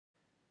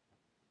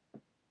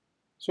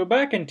So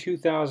back in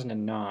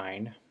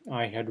 2009,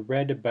 I had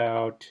read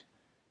about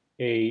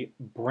a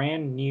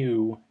brand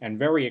new and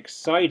very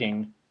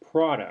exciting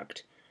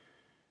product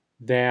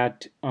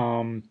that,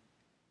 being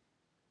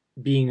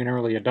an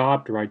early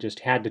adopter, I just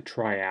had to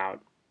try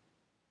out.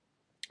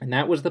 And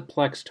that was the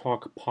Plex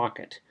Talk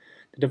Pocket.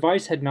 The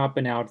device had not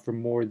been out for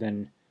more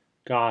than,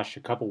 gosh,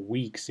 a couple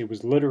weeks. It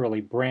was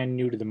literally brand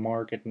new to the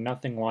market,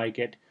 nothing like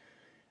it.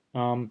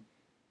 Um,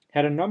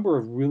 had a number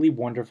of really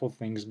wonderful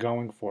things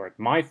going for it.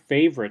 My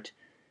favorite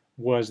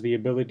was the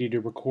ability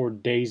to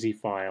record DAISY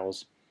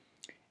files.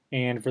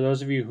 And for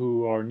those of you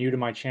who are new to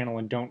my channel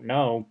and don't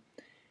know,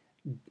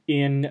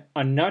 in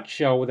a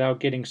nutshell, without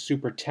getting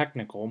super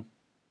technical,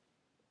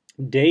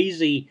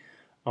 DAISY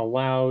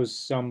allows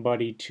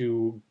somebody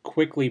to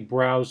quickly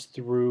browse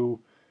through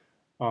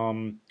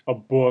a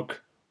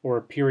book or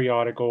a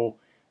periodical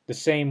the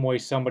same way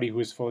somebody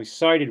who is fully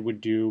sighted would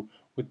do,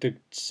 with the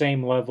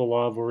same level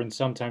of, or in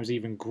sometimes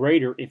even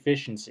greater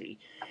efficiency.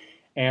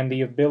 And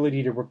the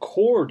ability to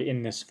record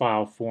in this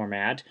file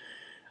format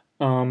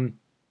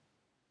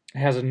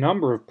has a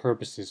number of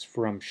purposes,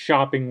 from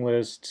shopping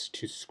lists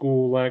to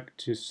school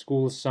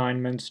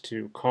assignments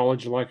to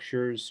college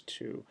lectures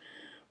to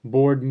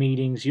board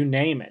meetings, you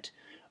name it.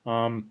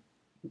 And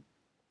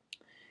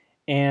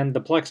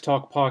the Plex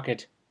Talk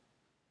Pocket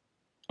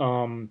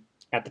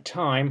at the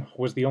time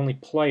was the only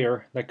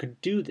player that could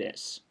do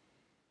this.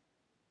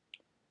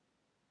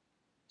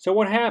 So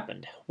what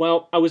happened?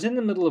 Well, I was in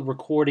the middle of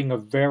recording a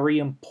very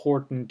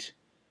important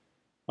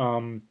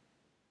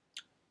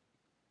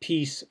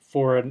piece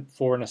for an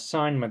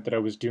assignment that I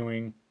was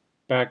doing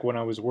back when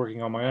I was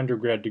working on my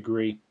undergrad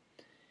degree.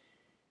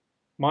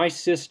 My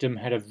system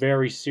had a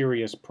very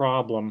serious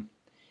problem.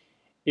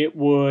 It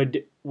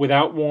would,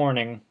 without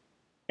warning,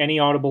 any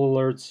audible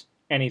alerts,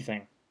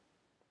 anything,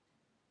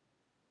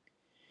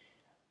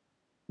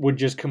 would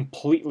just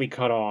completely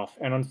cut off.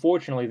 And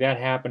unfortunately, that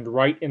happened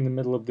right in the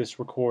middle of this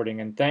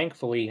recording. And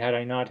thankfully, had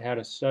I not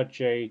had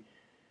such a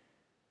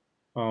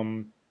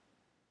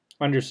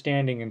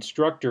understanding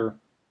instructor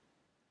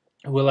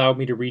who allowed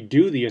me to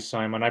redo the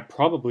assignment, I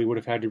probably would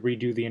have had to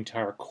redo the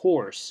entire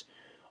course,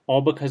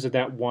 all because of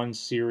that one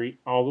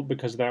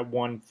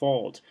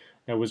fault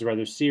that was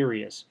rather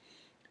serious.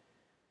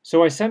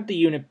 So I sent the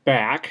unit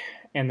back,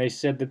 and they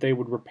said that they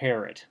would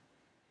repair it.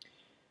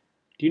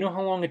 Do you know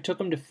how long it took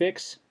them to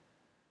fix?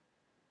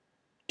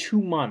 2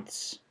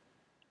 months.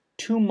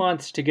 2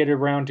 months to get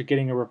around to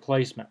getting a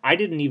replacement. I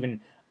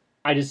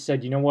just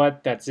said, you know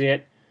what, that's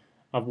it.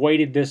 I've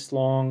waited this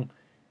long.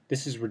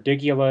 This is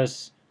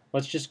ridiculous.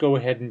 Let's just go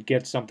ahead and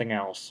get something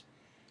else.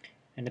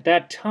 And at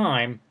that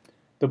time,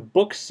 the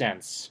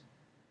BookSense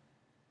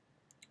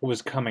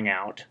was coming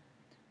out.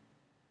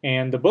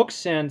 And the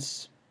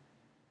BookSense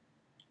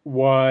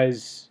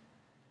was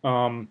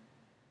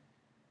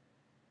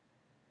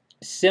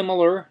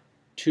similar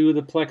to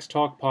the Plex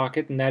Talk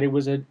Pocket in that it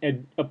was a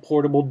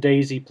portable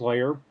DAISY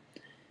player.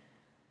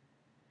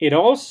 It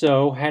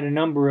also had a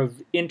number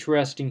of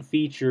interesting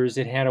features.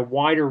 It had a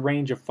wider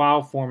range of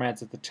file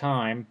formats at the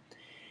time,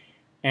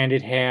 and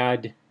it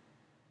had,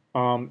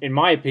 in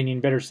my opinion,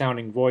 better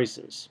sounding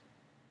voices,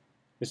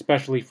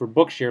 especially for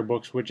Bookshare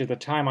books, which at the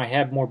time I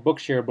had more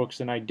Bookshare books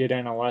than I did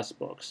NLS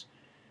books.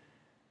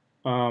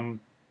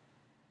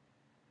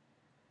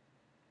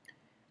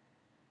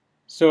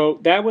 So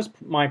that was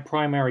my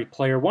primary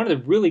player. One of the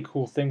really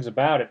cool things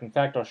about it, in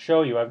fact, I'll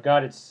show you. I've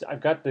got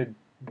the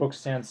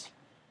BookSense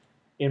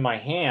in my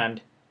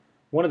hand.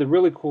 One of the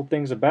really cool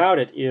things about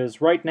it is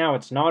right now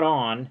it's not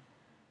on,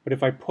 but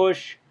if I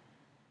push,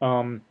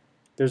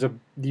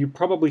 you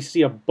probably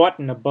see a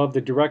button above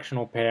the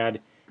directional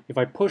pad. If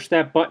I push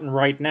that button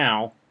right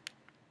now,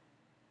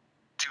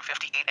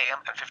 2:58 a.m.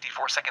 and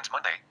 54 seconds,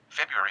 Monday,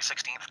 February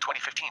 16th,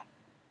 2015.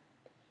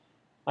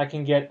 I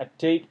can get a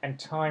date and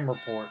time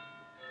report.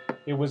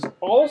 It was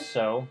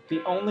also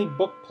the only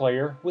book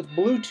player with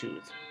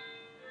Bluetooth,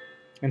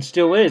 and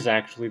still is,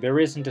 actually. There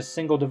isn't a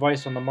single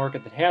device on the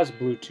market that has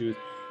Bluetooth,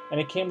 and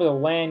it came with a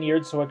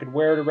lanyard so I could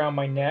wear it around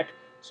my neck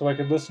so I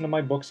could listen to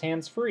my books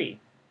hands-free.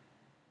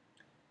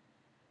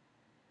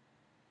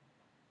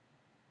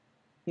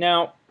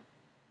 Now,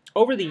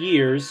 over the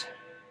years,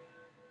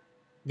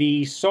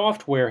 the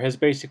software has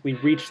basically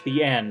reached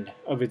the end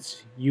of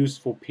its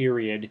useful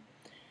period.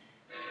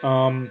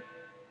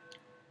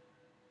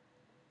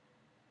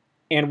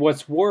 And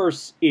what's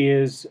worse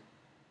is,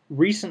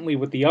 recently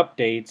with the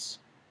updates,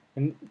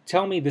 and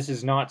tell me this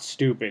is not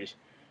stupid,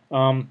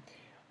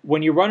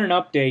 when you run an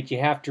update, you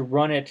have to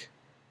run it,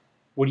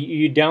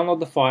 you download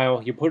the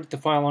file, you put the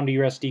file onto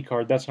your SD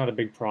card. That's not a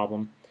big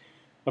problem.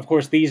 Of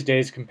course, these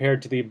days,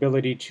 compared to the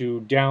ability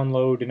to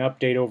download and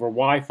update over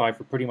Wi-Fi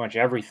for pretty much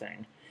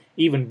everything,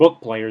 even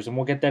book players, and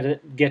we'll get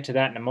to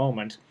that in a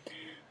moment,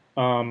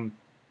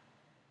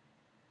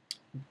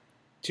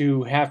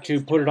 to have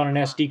to put it on an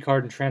SD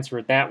card and transfer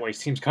it that way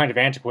seems kind of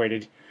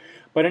antiquated.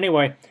 But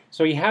anyway,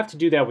 so you have to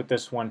do that with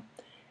this one.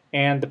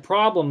 And the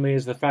problem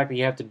is the fact that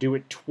you have to do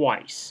it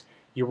twice.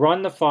 You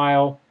run the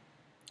file,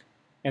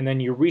 and then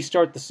you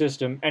restart the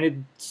system, and it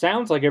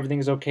sounds like everything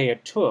is okay.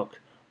 It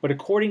took But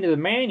according to the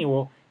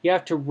manual, you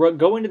have to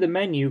go into the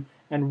menu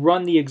and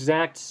run the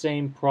exact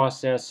same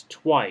process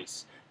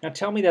twice. Now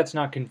tell me that's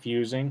not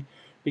confusing,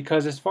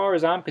 because as far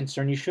as I'm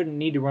concerned, you shouldn't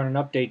need to run an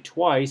update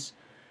twice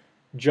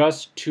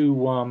just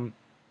to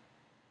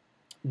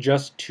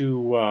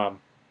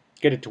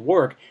get it to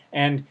work.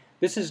 And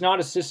this is not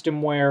a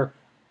system where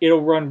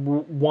it'll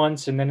run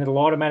once and then it'll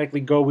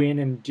automatically go in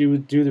and do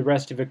the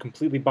rest of it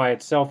completely by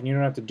itself and you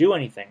don't have to do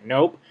anything.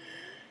 Nope.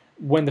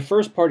 When the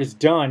first part is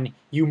done,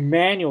 you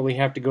manually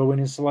have to go in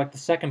and select the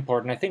second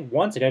part, and I think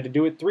once it had to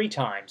do it 3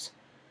 times.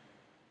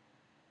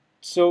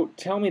 So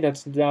tell me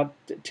that's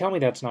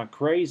not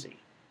crazy,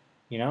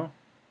 you know?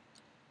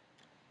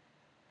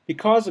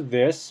 Because of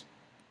this,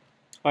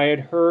 I had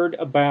heard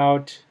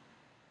about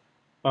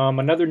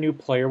another new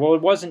player. Well,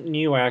 it wasn't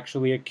new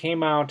actually. It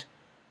came out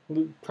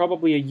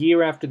probably a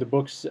year after the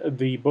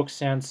book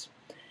sense,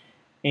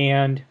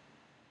 and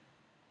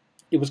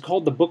it was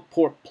called the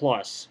Bookport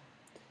Plus.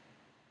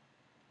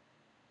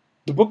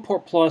 The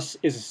Bookport Plus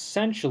is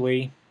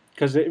essentially,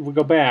 because if we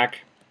go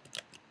back,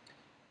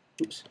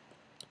 oops,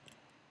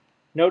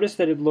 notice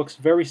that it looks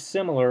very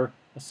similar,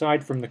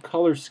 aside from the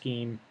color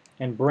scheme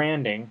and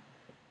branding,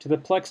 to the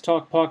Plex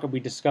Talk Pocket we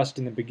discussed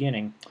in the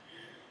beginning.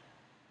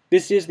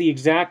 This is the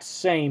exact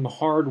same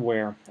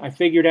hardware. I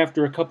figured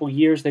after a couple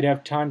years they'd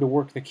have time to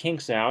work the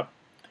kinks out.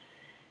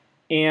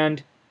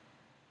 And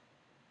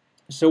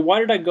so why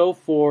did I go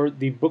for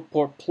the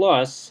Bookport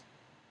Plus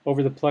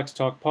over the Plex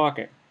Talk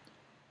Pocket?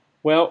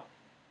 Well,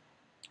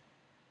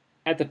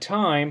 at the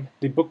time,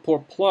 the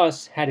Bookport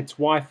Plus had its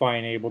Wi-Fi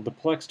enabled. The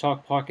Plex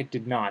Talk Pocket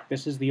did not.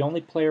 This is the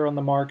only player on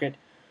the market,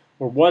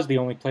 or was the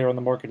only player on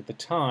the market at the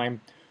time,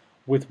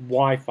 with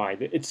Wi-Fi.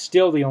 It's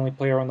still the only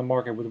player on the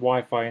market with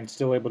Wi-Fi and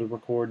still able to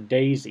record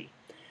DAISY.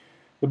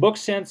 The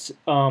BookSense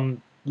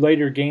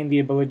later gained the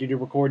ability to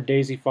record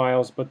DAISY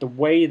files, but the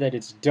way that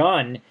it's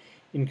done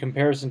in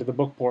comparison to the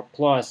Bookport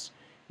Plus,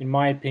 in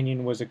my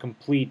opinion, was a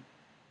complete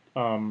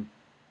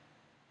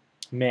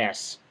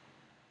mess.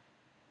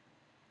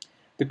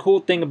 The cool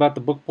thing about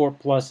the Bookport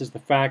Plus is the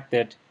fact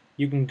that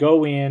you can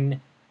go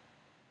in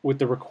with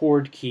the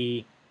record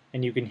key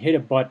and you can hit a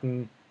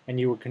button and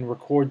you can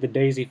record the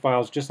DAISY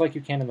files just like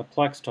you can in the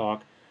Plex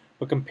Talk.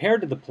 But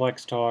compared to the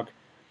Plex Talk,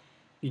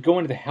 you go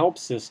into the help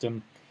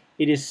system,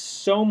 it is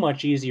so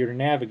much easier to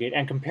navigate.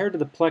 And compared to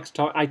the Plex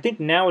Talk, I think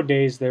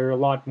nowadays they're a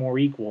lot more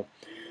equal.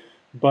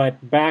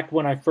 But back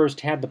when I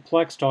first had the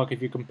Plex Talk,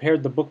 if you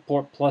compared the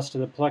Bookport Plus to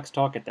the Plex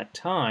Talk at that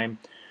time,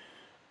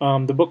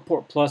 the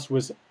Bookport Plus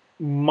was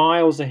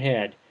miles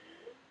ahead.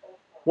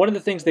 One of the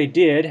things they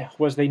did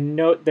was they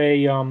took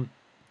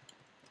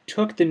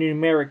the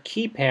numeric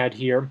keypad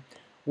here,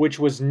 which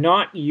was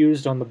not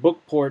used on the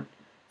Bookport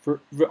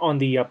on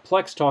the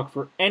Plex Talk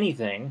for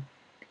anything,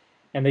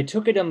 and they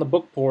took it on the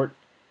Bookport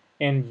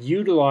and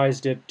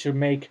utilized it to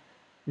make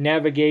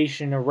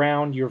navigation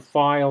around your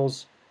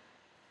files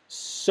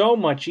so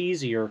much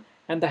easier,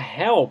 and the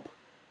help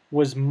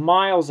was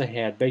miles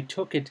ahead. They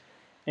took it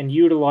and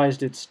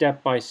utilized it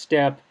step by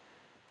step.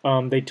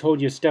 They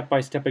told you step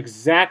by step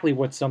exactly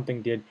what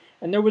something did,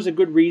 and there was a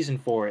good reason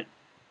for it.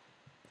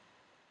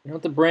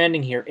 Note the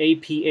branding here,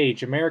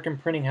 APH, American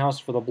Printing House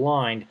for the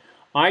Blind.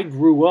 I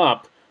grew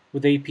up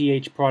with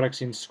APH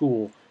products in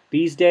school.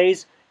 These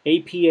days,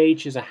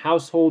 APH is a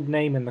household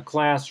name in the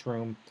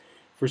classroom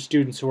for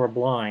students who are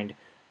blind.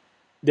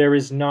 There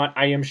is not,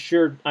 I am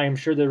sure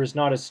there is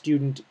not a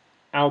student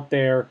out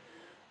there,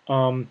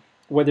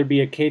 whether it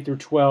be a K through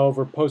 12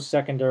 or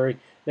post-secondary,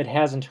 that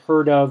hasn't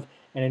heard of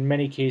and in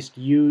many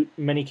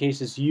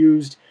cases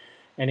used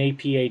an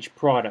APH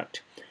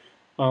product.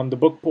 The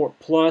Bookport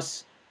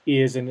Plus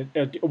is a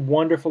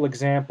wonderful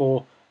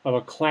example of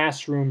a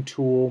classroom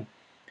tool.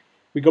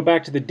 We go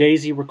back to the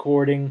DAISY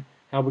recording,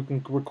 how we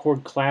can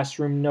record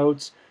classroom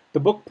notes. The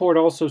Bookport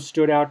also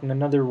stood out in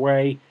another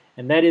way,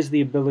 and that is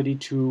the ability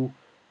to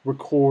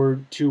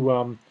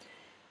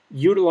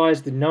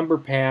utilize the number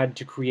pad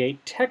to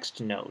create text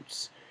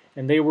notes.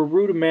 And they were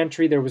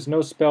rudimentary, there was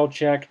no spell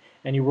check,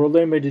 and you were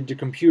limited to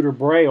computer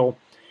braille,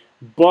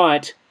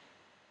 but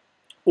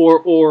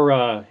or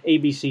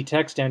ABC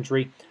text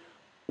entry,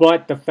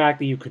 but the fact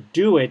that you could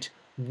do it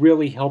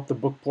really helped the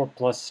Bookport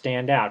Plus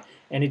stand out,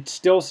 and it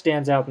still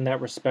stands out in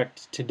that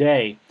respect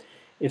today.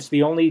 It's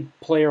the only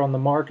player on the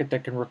market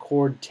that can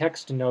record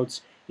text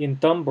notes in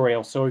thumb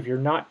braille, so if you're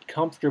not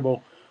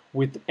comfortable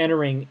with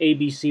entering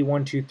ABC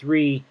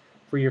 123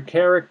 for your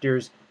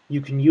characters,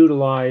 you can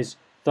utilize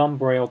thumb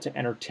braille to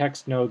enter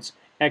text notes,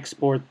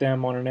 export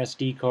them on an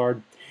SD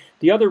card.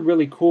 The other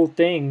really cool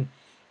thing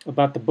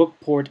about the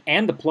Bookport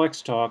and the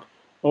Plex Talk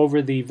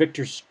over the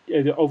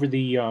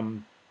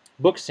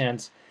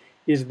BookSense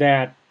is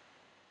that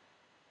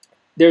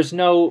there's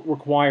no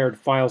required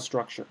file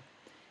structure.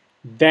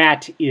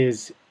 That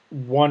is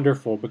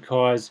wonderful,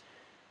 because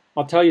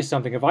I'll tell you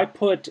something, if I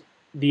put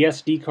the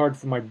SD card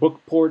from my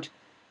Bookport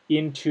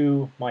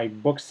into my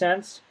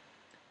BookSense,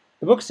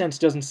 the BookSense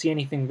doesn't see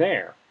anything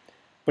there.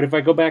 But if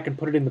I go back and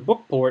put it in the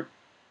Bookport,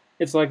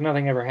 it's like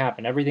nothing ever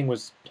happened. Everything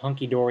was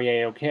hunky-dory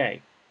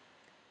A-okay.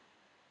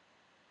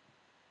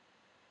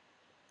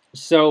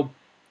 So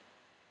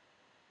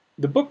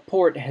the book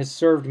port has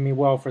served me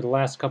well for the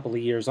last couple of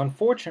years.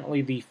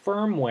 Unfortunately, the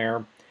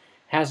firmware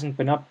hasn't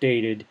been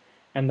updated,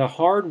 and the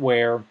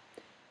hardware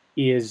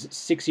is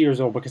 6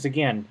 years old, because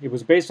again, it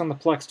was based on the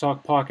Plex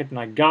Talk Pocket, and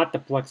I got the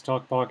Plex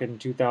Talk Pocket in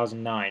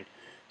 2009.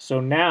 So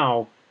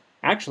now,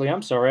 actually,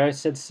 I'm sorry, I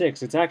said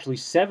 6. It's actually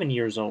 7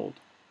 years old.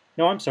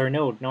 No, I'm sorry,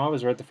 no, I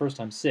was right the first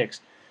time.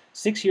 6.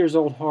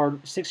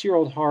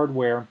 6-year-old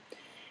hardware,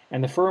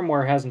 and the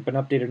firmware hasn't been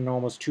updated in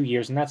almost 2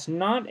 years, and that's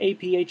not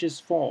APH's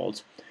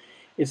fault.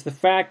 It's the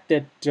fact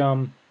that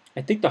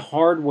I think the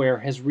hardware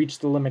has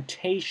reached the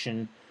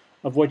limitation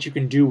of what you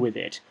can do with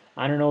it.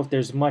 I don't know if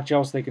there's much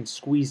else they can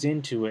squeeze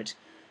into it.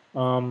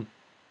 But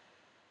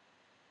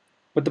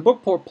the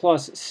Bookport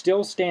Plus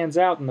still stands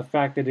out in the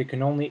fact that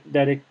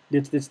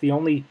it's the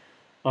only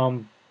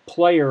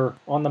player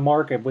on the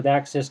market with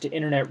access to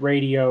internet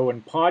radio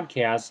and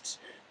podcasts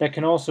that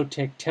can also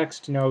take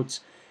text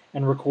notes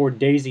and record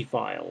DAISY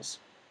files.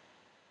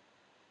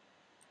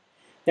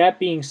 That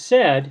being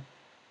said,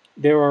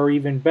 there are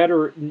even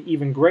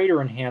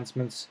greater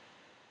enhancements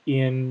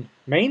in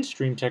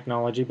mainstream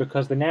technology,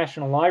 because the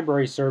National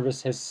Library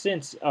Service has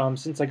since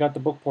I got the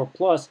Bookport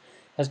Plus,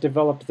 has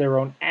developed their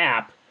own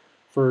app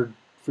for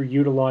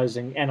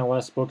utilizing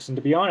NLS books. And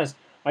to be honest,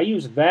 I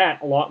use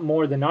that a lot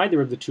more than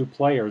either of the two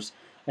players.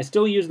 I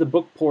still use the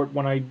Bookport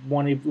when I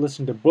want to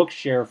listen to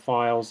Bookshare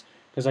files,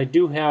 because I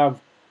do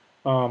have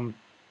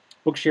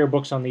Bookshare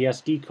books on the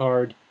SD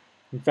card.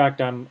 In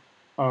fact, I'm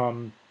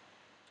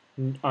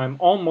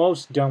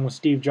almost done with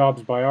Steve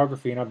Jobs'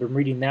 biography, and I've been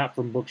reading that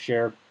from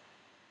Bookshare.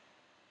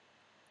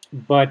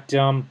 But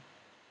and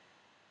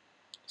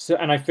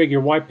I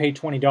figure, why pay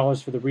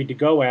 $20 for the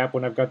Read2Go app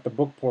when I've got the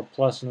Bookport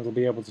Plus and it'll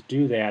be able to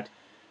do that.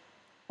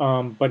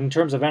 But in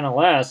terms of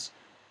NLS,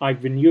 I've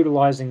been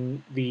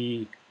utilizing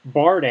the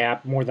Bard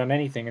app more than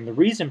anything, and the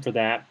reason for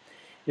that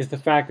is the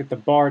fact that the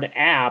Bard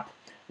app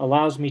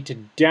allows me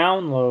to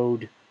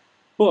download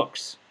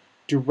books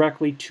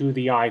directly to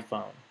the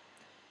iPhone.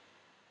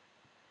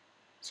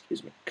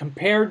 Excuse me.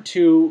 Compared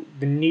to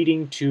the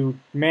needing to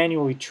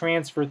manually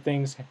transfer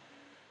things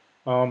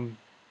over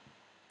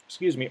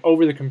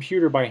the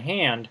computer by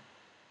hand,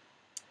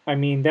 I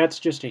mean, that's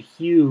just a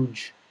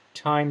huge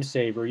time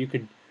saver.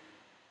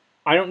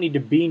 I don't need to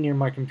be near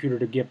my computer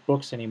to get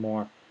books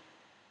anymore.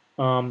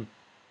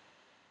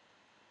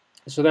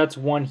 So that's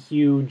one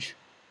huge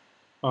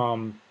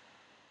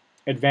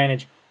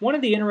advantage. One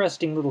of the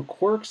interesting little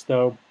quirks,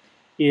 though,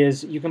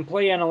 is you can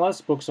play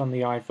NLS books on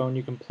the iPhone,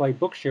 you can play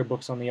Bookshare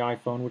books on the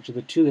iPhone, which are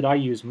the two that I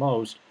use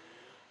most,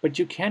 but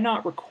you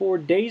cannot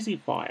record DAISY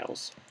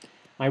files.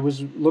 I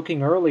was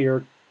looking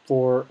earlier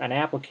for an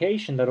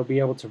application that'll be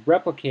able to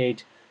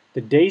replicate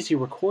the DAISY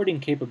recording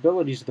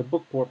capabilities of the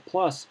Bookport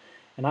Plus,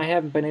 and I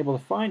haven't been able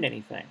to find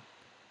anything.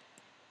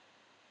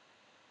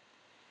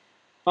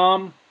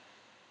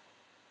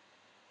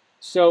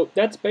 So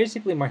that's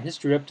basically my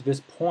history up to this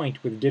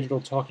point with digital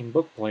talking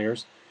book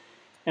players.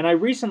 And I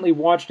recently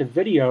watched a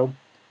video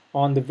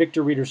on the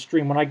Victor Reader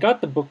Stream. When I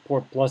got the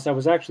Bookport Plus, I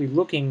was actually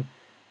looking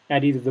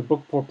at either the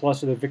Bookport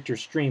Plus or the Victor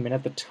Stream, and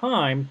at the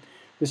time,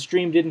 the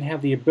Stream didn't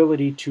have the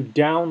ability to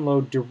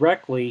download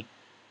directly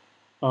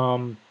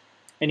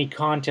any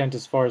content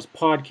as far as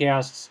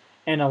podcasts,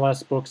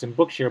 NLS books, and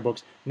Bookshare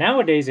books.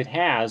 Nowadays it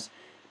has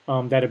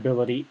that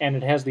ability, and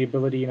it has the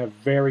ability in a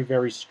very,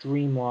 very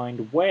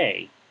streamlined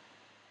way.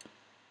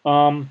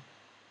 And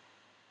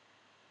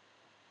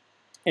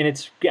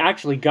it's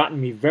actually gotten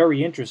me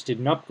very interested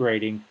in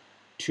upgrading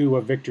to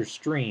a Victor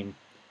Stream.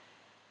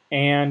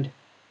 And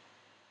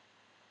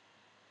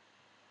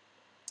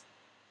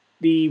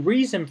the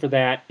reason for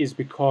that is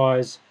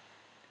because,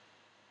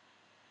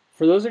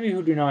 for those of you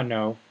who do not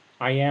know,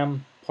 I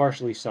am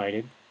partially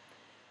sighted.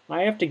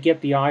 I have to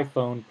get the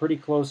iPhone pretty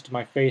close to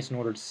my face in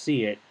order to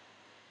see it.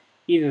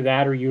 Either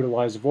that or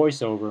utilize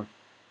VoiceOver.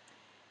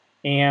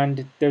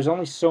 And there's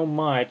only so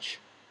much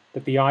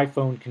that the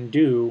iPhone can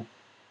do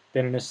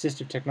that an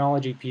assistive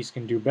technology piece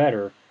can do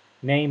better.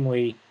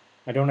 Namely,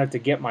 I don't have to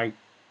get my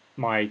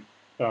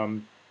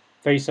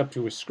face up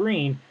to a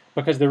screen,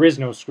 because there is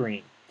no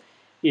screen.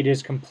 It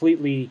is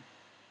completely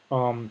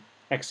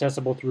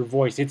accessible through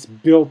voice. It's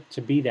built to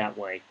be that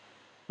way.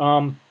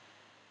 And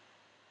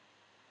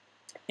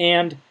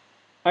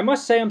I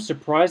must say, I'm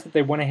surprised that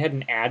they went ahead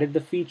and added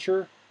the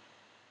feature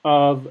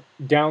of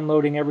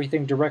downloading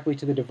everything directly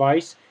to the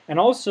device, and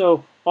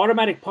also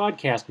automatic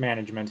podcast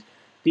management.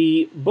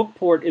 The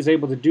Bookport is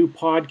able to do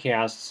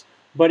podcasts,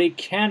 but it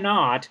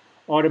cannot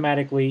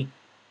automatically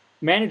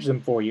manage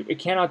them for you. It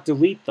cannot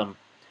delete them,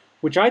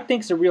 which I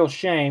think is a real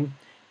shame,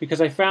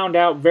 because I found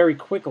out very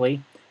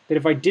quickly that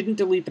if I didn't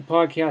delete the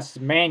podcasts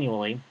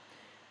manually,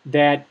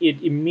 that it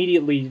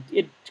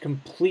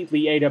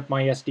completely ate up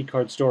my SD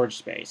card storage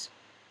space.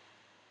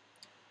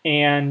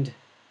 And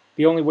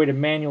the only way to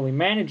manually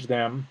manage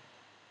them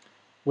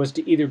was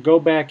to either go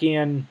back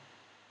in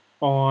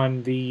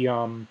on the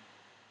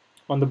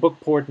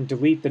Bookport and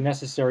delete the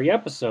necessary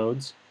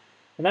episodes.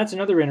 And that's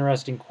another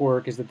interesting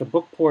quirk, is that the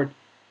Bookport,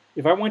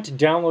 if I went to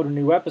download a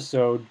new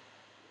episode,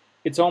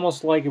 it's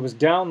almost like it was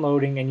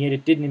downloading and yet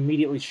it didn't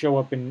immediately show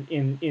up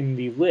in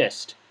the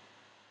list.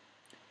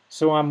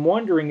 So I'm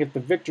wondering if the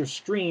Victor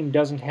Stream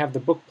doesn't have the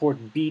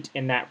Bookport beat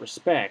in that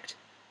respect.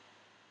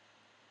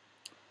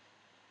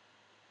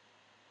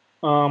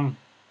 So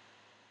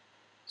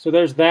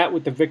there's that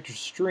with the Victor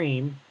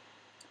Stream.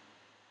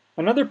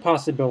 Another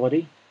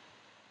possibility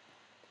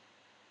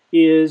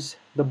is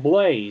the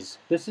Blaze.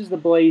 This is the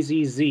Blaze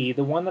EZ.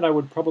 The one that I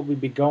would probably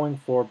be going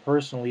for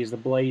personally is the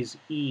Blaze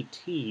ET,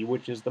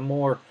 which is the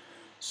more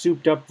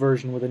souped up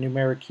version with a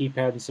numeric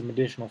keypad and some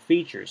additional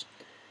features.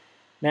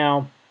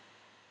 Now,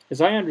 as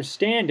I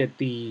understand it,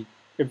 the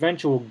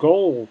eventual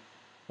goal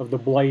of the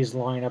Blaze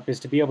lineup is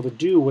to be able to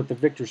do what the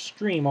Victor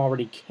Stream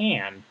already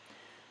can,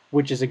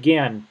 which is,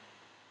 again,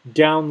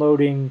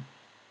 downloading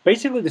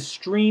basically the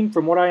Stream.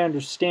 From what I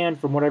understand,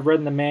 from what I've read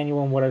in the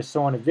manual and what I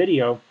saw in a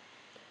video,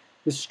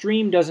 the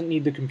Stream doesn't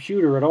need the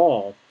computer at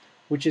all,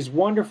 which is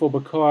wonderful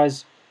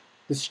because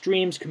the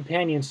Stream's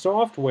companion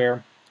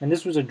software, and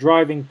this was a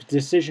driving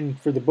decision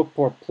for the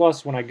Bookport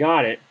Plus when I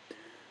got it,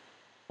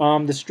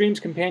 the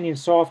Stream's companion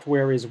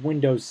software is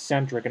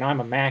Windows-centric, and I'm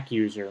a Mac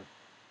user.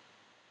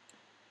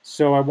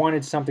 So I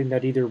wanted something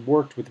that either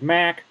worked with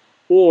Mac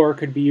or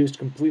could be used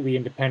completely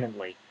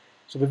independently.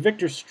 So the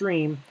Victor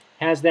Stream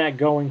has that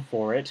going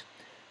for it.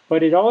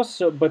 But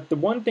the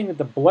one thing that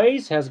the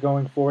Blaze has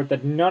going for it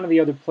that none of the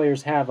other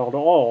players have at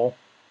all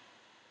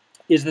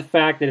is the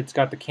fact that it's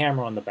got the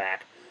camera on the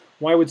back.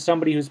 Why would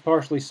somebody who's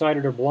partially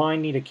sighted or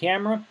blind need a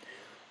camera?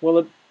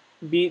 Well,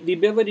 the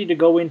ability to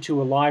go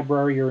into a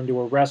library or into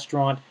a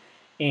restaurant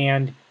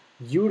and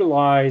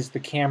utilize the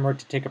camera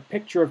to take a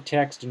picture of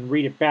text and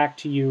read it back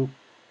to you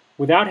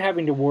without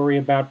having to worry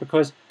about,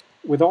 because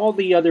with all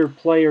the other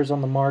players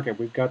on the market,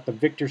 we've got the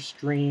Victor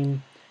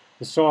Stream,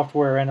 the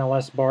software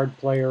NLS Bard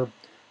player,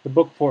 the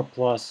Bookport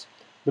Plus,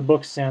 the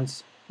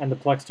BookSense, and the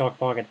Plex Talk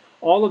Pocket.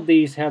 All of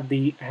these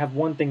have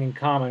one thing in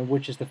common,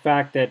 which is the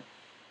fact that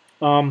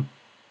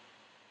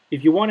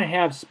if you want to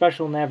have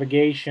special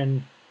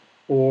navigation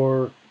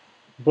or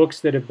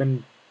books that have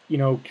been,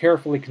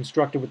 carefully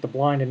constructed with the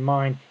blind in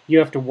mind, you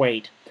have to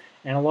wait.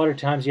 And a lot of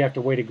times you have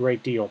to wait a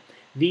great deal.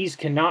 These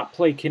cannot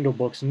play Kindle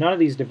books. None of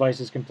these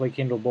devices can play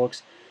Kindle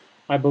books.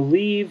 I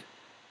believe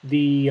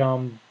the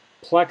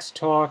Plex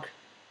Talk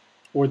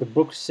or the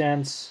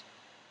BookSense,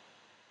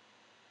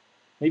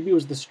 maybe it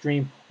was the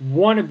Stream,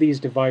 one of these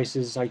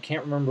devices, I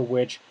can't remember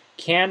which,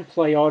 can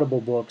play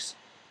Audible books,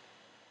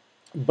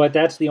 but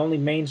that's the only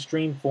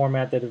mainstream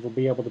format that it'll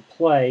be able to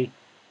play,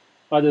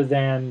 other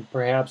than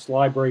perhaps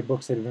library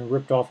books that have been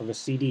ripped off of a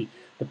CD.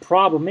 The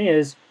problem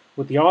is,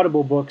 with the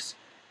Audible books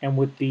and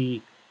with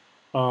the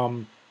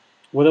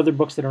with other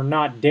books that are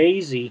not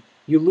Daisy,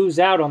 you lose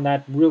out on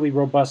that really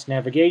robust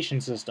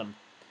navigation system.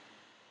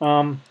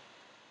 But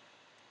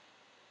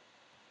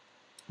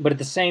at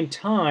the same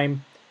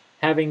time,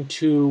 having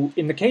to,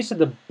 in the case of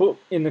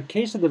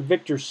the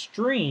Victor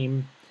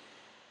Stream,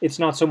 it's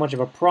not so much of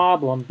a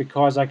problem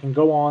because I can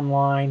go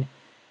online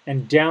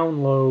and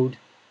download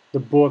the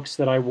books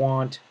that I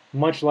want,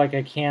 much like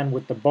I can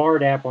with the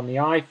Bard app on the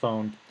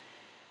iPhone.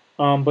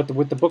 But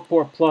with the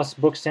Bookport Plus,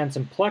 BookSense,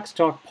 and Plex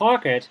Talk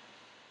Pocket,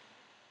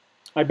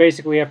 I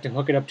basically have to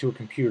hook it up to a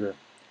computer,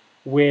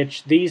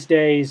 which these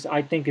days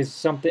I think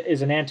is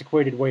an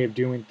antiquated way of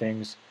doing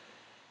things.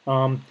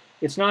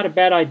 It's not a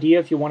bad idea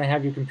if you want to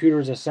have your computer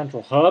as a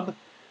central hub,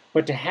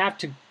 but to have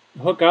to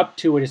hook up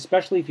to it,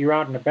 especially if you're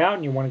out and about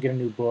and you want to get a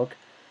new book,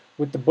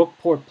 with the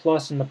Bookport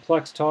Plus and the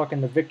Plex Talk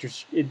and the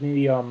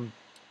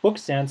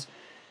BookSense,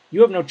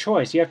 you have no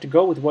choice. You have to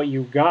go with what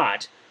you've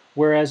got.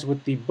 Whereas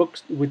with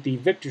the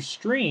Victor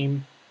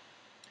Stream,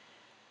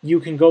 you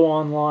can go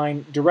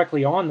online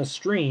directly on the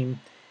stream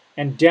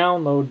and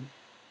download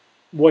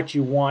what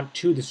you want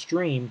to the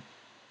stream,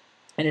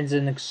 and it's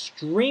an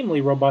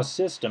extremely robust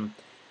system.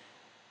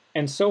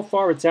 And so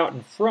far it's out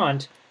in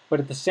front, but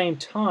at the same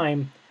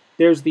time,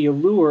 there's the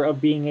allure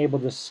of being able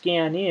to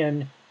scan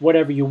in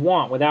whatever you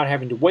want without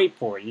having to wait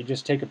for it. You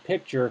just take a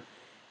picture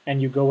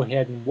and you go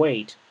ahead and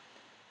wait.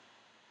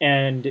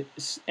 And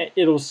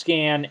it'll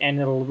scan and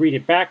it'll read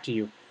it back to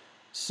you.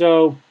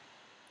 So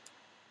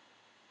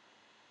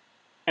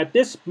at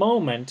this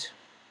moment,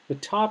 the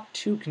top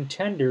two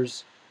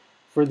contenders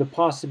for the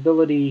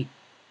possibility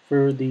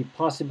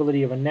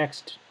of a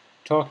next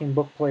Talking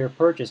Book Player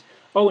purchase.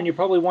 Oh, and you're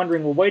probably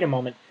wondering, well, wait a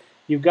moment.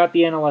 You've got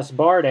the NLS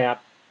Bard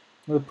app.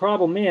 Well, the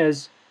problem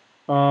is,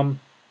 let's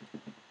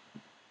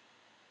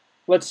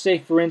say,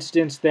 for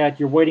instance, that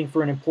you're waiting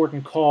for an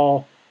important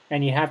call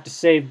and you have to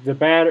save the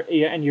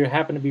battery, and you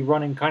happen to be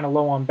running kind of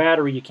low on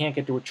battery, you can't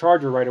get to a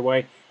charger right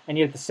away, and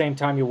yet at the same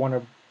time you want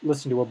to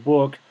listen to a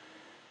book.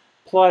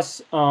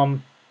 Plus,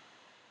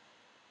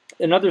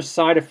 another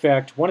side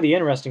effect, one of the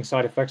interesting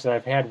side effects that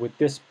I've had with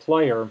this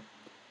player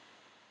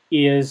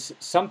is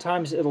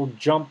sometimes it'll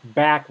jump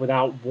back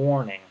without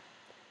warning.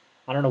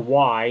 I don't know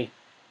why,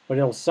 but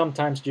it'll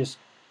sometimes just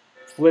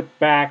flip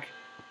back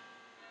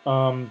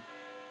a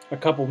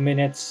couple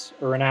minutes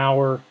or an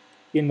hour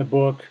in the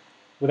book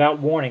without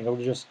warning. It'll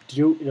just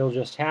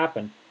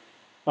happen.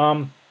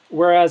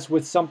 Whereas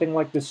with something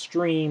like the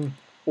Stream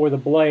or the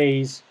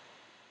Blaze,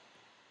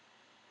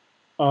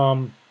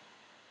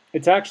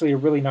 it's actually a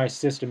really nice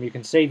system. You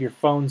can save your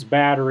phone's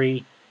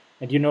battery,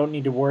 and you don't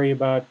need to worry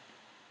about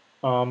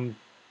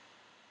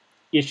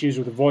issues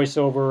with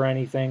voiceover or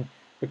anything,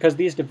 because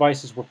these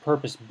devices were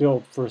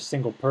purpose-built for a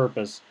single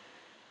purpose,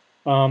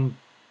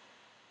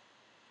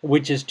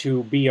 which is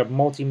to be a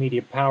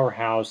multimedia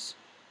powerhouse.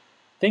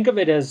 Think of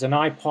it as an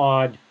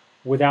iPod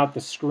without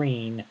the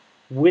screen,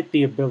 with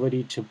the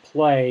ability to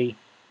play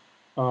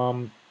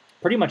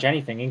pretty much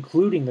anything,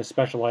 including the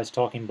specialized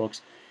talking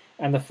books.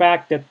 And the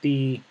fact that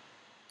the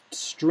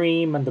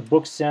Stream and the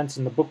BookSense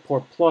and the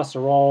Bookport Plus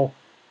are all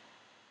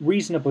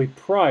reasonably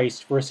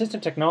priced. For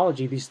assistive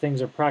technology, these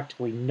things are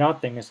practically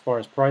nothing as far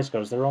as price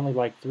goes. They're only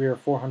like $300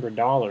 or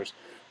 $400,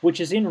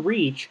 which is in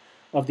reach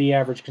of the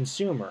average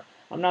consumer.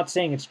 I'm not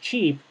saying it's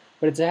cheap,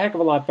 but it's a heck of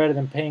a lot better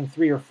than paying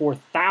 $3,000 or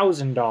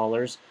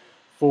 $4,000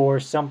 for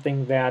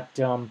something that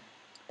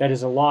that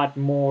is a lot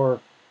more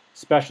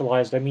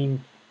specialized. I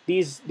mean,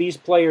 these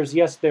players,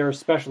 yes, they're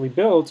specially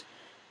built,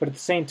 but at the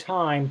same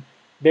time,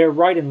 they're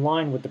right in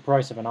line with the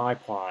price of an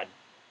iPod.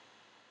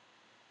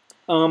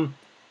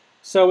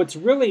 So it's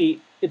really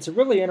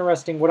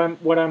interesting.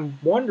 What I'm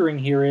wondering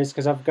here is,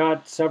 because I've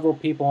got several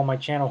people on my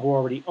channel who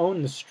already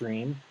own the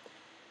Stream.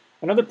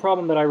 Another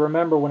problem that I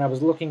remember when I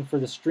was looking for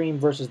the Stream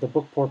versus the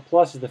Bookport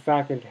Plus is the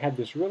fact that it had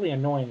this really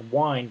annoying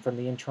whine from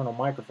the internal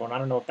microphone. I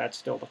don't know if that's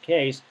still the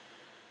case,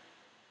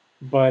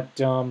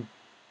 but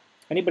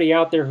anybody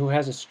out there who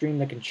has a Stream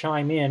that can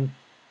chime in,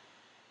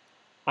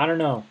 I don't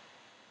know.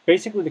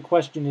 Basically, the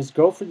question is,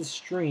 go for the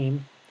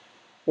Stream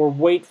or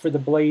wait for the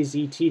Blaze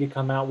ET to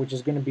come out, which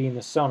is going to be in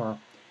the summer.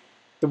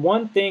 The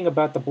one thing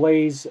about the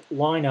Blaze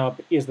lineup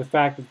is the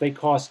fact that they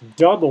cost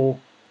double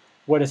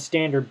what a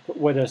standard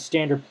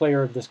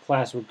player of this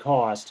class would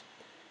cost.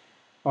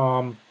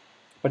 But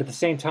at the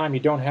same time, you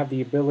don't have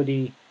the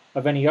ability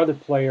of any other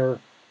player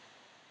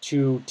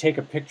to take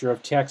a picture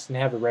of text and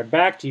have it read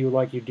back to you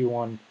like you do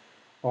on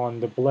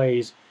the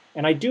Blaze.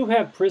 And I do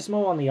have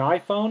Prismo on the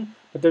iPhone,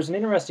 but there's an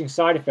interesting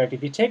side effect.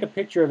 If you take a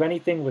picture of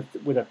anything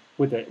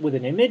with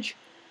an image,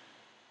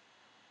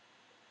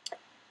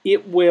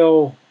 it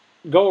will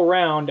go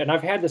around, and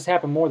I've had this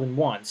happen more than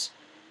once.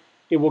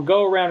 It will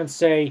go around and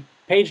say,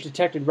 page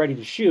detected, ready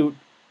to shoot,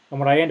 and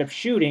what I end up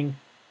shooting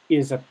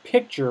is a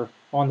picture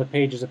on the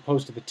page as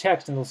opposed to the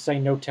text, and it'll say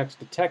no text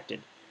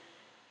detected.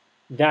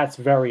 That's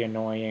very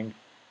annoying.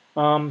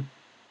 So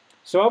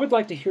I would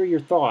like to hear your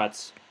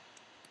thoughts.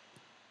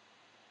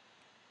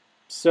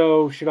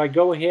 So should I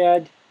go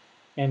ahead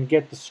and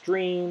get the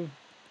Stream?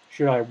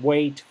 Should I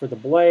wait for the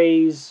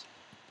Blaze?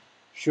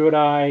 Should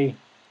I,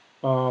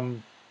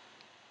 should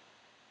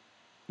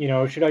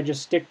I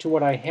just stick to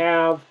what I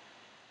have?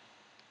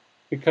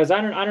 Because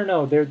I don't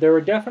know. There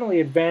are definitely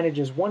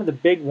advantages. One of the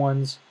big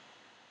ones,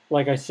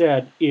 like I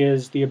said,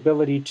 is the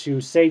ability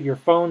to save your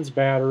phone's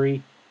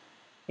battery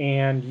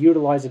and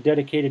utilize a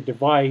dedicated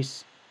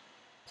device.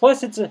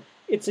 Plus, it's an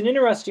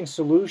interesting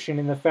solution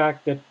in the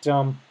fact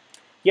that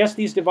yes,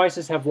 these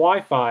devices have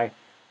Wi-Fi,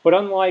 but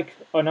unlike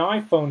an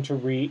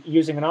iPhone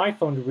using an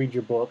iPhone to read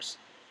your books,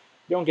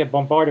 you don't get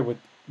bombarded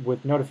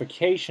with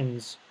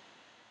notifications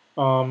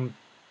from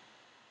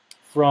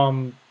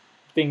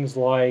things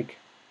like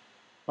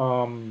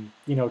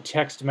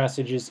text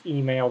messages,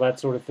 email, that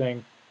sort of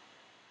thing.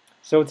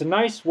 So it's a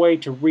nice way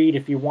to read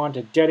if you want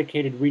a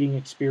dedicated reading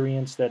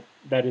experience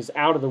that is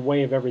out of the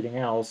way of everything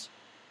else.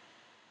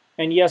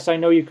 And yes, I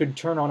know you could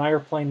turn on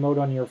airplane mode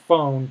on your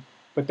phone,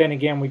 but then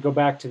again, we go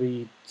back to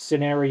the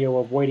scenario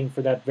of waiting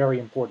for that very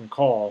important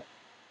call.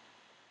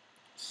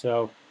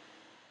 So,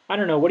 I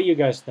don't know. What do you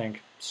guys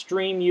think?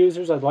 Stream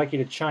users, I'd like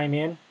you to chime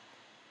in.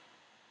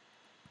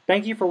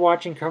 Thank you for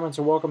watching. Comments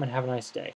are welcome, and have a nice day.